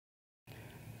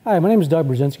Hi, my name is Doug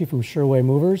Brzezinski from Sureway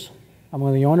Movers. I'm one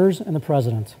of the owners and the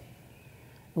president.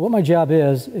 And what my job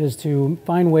is to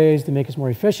find ways to make us more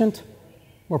efficient,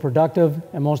 more productive,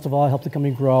 and most of all, help the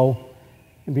company grow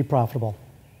and be profitable.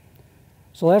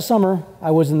 So last summer,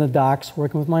 I was in the docks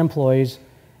working with my employees,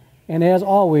 and as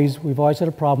always, we've always had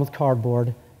a problem with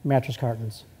cardboard mattress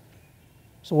cartons.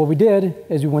 So what we did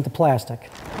is we went to plastic.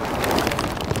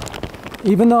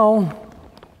 Even though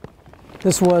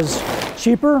this was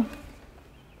cheaper,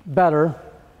 better,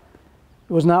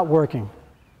 it was not working.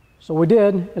 So what we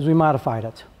did is we modified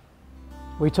it.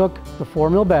 We took the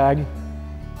 4 mil bag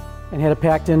and had it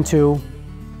packed into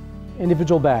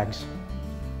individual bags.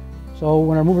 So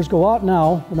when our movers go out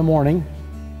now in the morning,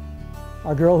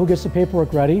 our girl who gets the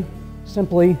paperwork ready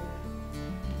simply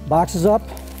boxes up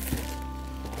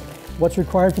what's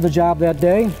required for the job that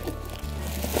day,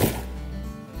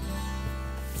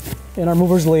 and our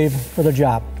movers leave for their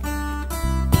job.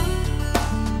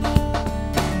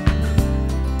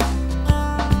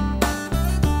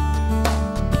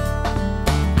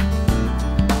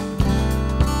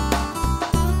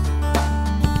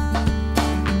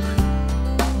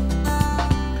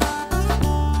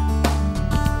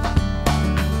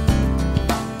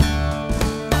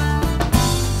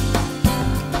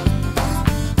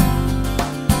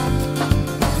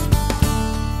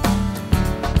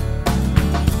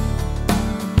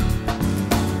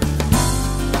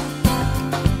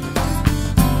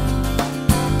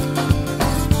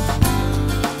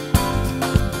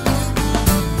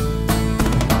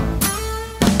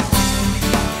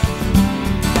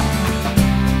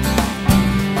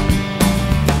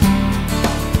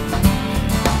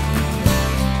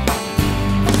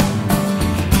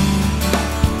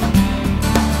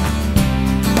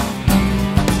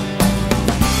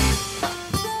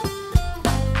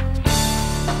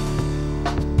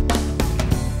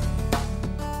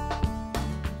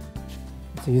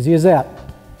 It's easy as that.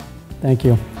 Thank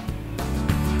you.